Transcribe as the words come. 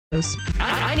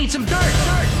I need some dirt.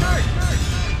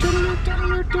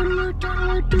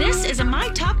 This is a My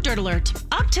Talk Dirt Alert.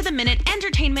 Up-to-the-minute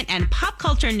entertainment and pop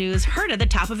culture news heard at the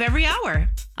top of every hour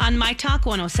on My Talk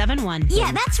 107.1.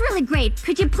 Yeah, that's really great.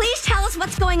 Could you please tell us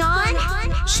what's going on?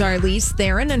 Charlize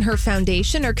Theron and her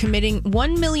foundation are committing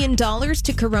 $1 million to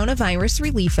coronavirus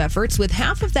relief efforts, with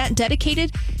half of that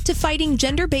dedicated to fighting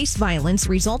gender-based violence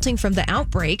resulting from the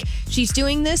outbreak. She's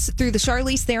doing this through the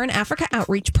Charlize Theron Africa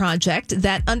Outreach Project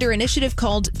that, under an initiative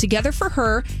called Together for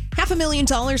Her,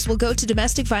 $500,000 will go to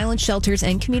domestic violence shelters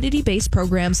and community-based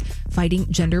programs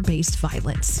fighting gender-based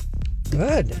violence.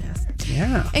 Good.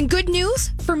 Yeah. And good news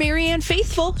for Marianne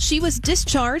Faithfull. She was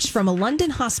discharged from a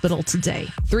London hospital today,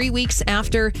 3 weeks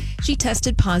after she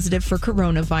tested positive for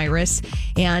coronavirus.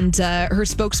 And her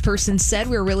spokesperson said,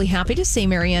 "We're really happy to say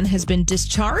Marianne has been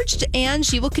discharged and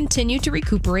she will continue to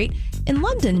recuperate in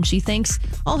London." She thanks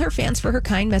all her fans for her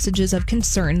kind messages of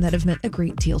concern that have meant a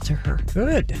great deal to her.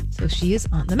 Good. So she is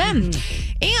on the mend.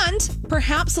 And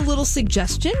perhaps a little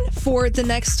suggestion for the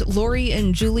next Lori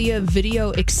and Julia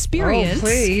video experience. Oh,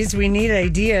 please. We need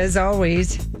ideas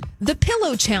always. The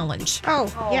Pillow Challenge. Oh,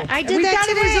 yeah, I did we that thought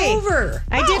today. it was over.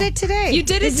 I did it today. You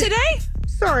did it today?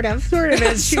 Sort of. Sort of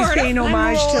as she's Sort of. paying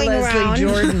homage to rolling Leslie around.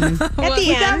 Jordan. At the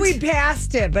We thought end. we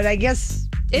passed it, but I guess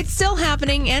It's still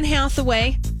happening. Anne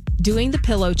Hathaway doing the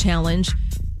Pillow Challenge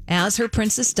as her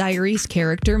Princess Diaries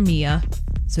character, Mia.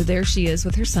 So there she is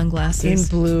with her sunglasses.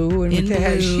 in blue and In with the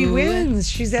head. blue. She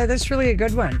wins. That's really a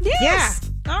good one. Yes.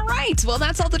 All right. Well,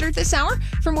 that's all the dirt this hour.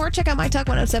 For more, check out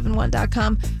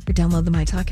mytalk1071.com or download the MyTalk